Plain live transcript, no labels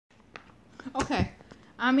Okay,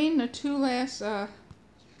 I'm eating the two last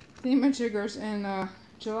thingamajiggers in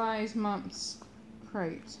July's month's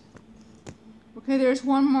crate. Okay, there's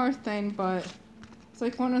one more thing, but it's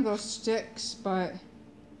like one of those sticks, but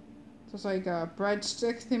it's like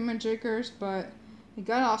breadstick thingamajiggers, but it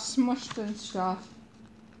got all smushed and stuff.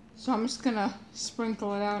 So I'm just gonna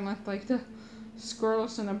sprinkle it out and let like the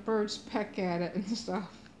squirrels and the birds peck at it and stuff.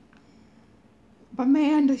 But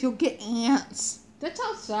man, you'll get ants. That's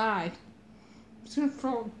outside. I'm just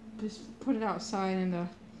gonna just put it outside and the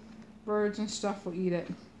birds and stuff will eat it.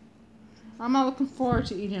 I'm not looking forward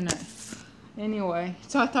to eating it. Anyway,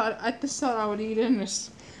 so I just thought I would eat it and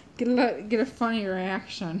just get a funny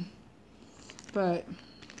reaction. But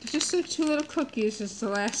just the two little cookies is the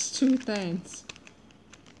last two things.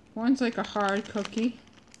 One's like a hard cookie.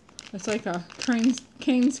 It's like a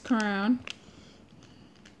king's crown.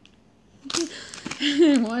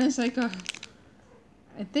 And one is like a,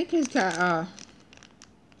 I think it's got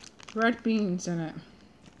red beans in it.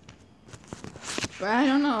 But I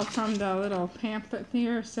don't know, from the little pamphlet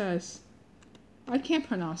here it says, I can't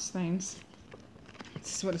pronounce things.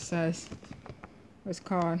 This is what it says. What it's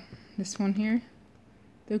called. This one here.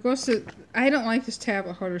 There goes to, I don't like this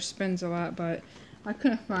tablet holder, spins a lot, but I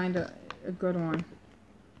couldn't find a good one.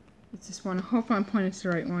 It's this one. I hope I'm pointing to the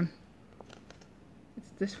right one. It's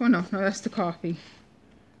this one. No, that's the coffee.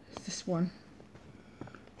 It's this one.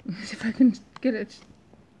 Let's see if I can get it.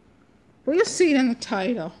 Well, you'll see it in the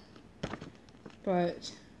title.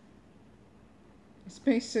 But it's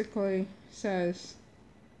basically says,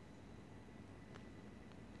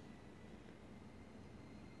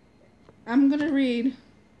 I'm going to read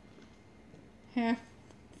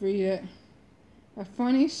it. A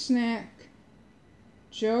funny snack.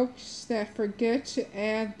 Jokes that forget to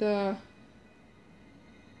add the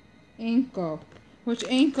anko. Which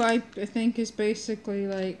anko I think is basically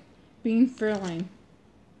like bean filling.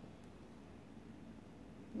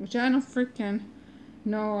 Which I don't freaking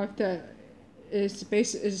know if that is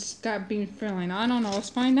it's got bean filling. I don't know. Let's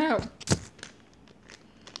find out.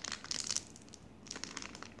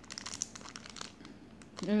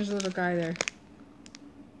 And there's a little guy there.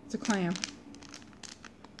 It's a clam.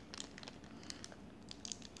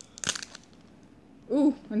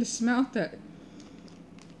 Ooh, I just smelled it.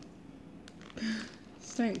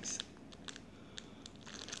 Stinks.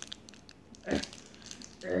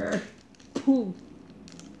 Ooh.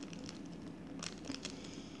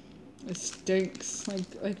 It stinks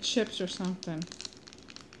like chips or something.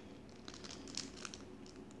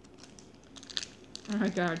 Oh my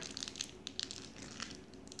god.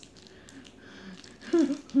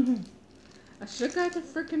 I should have got the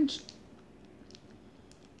freaking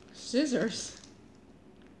scissors.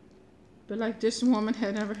 But like this woman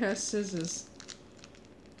had never had scissors.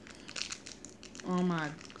 Oh my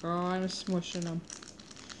god, I'm smushing them.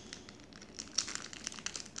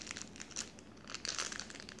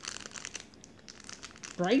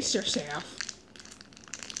 Brace yourself.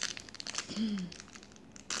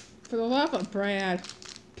 For the love of Brad.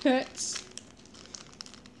 Pits.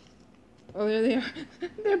 Oh, there they are.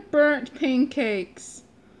 They're burnt pancakes.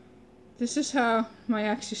 This is how my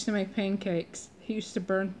ex used to make pancakes. He used to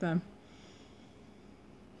burn them.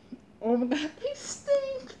 Oh my god, they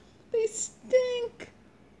stink! They stink!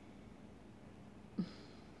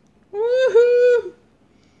 Woohoo!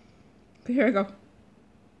 Okay, here I go.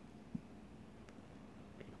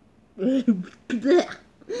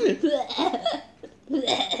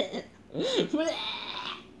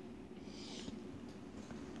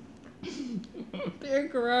 They're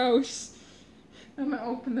gross. I'm gonna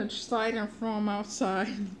open the slider and throw them outside.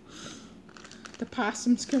 The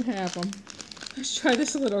possums can have them. Let's try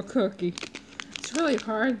this little cookie. It's really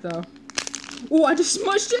hard though. Oh, I just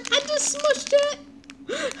smushed it! I just smushed it!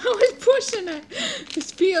 I was pushing it!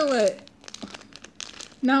 Just feel it.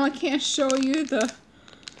 Now I can't show you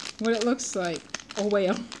what it looks like. Oh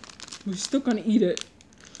well. We're still gonna eat it.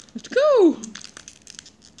 Let's go!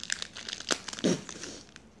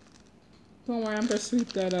 Don't worry, I'm gonna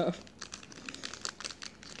sweep that up.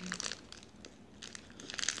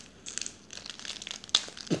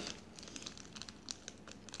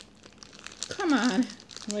 Come on,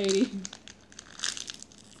 lady.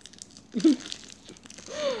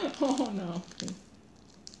 Oh no.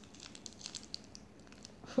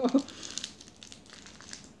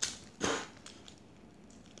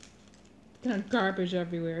 Got garbage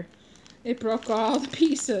everywhere. It broke all the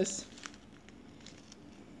pieces.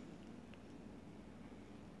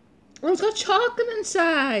 Oh, it's got chocolate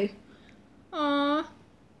inside. Aww.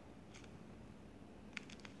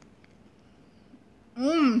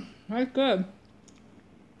 That's good.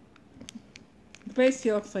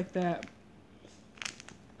 Basically looks like that.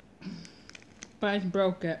 but I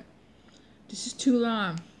broke it. This is too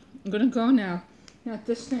long. I'm gonna go now. Not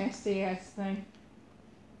this nasty ass thing.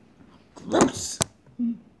 Gross!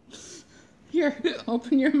 Here,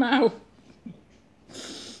 open your mouth.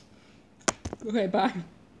 Okay, bye.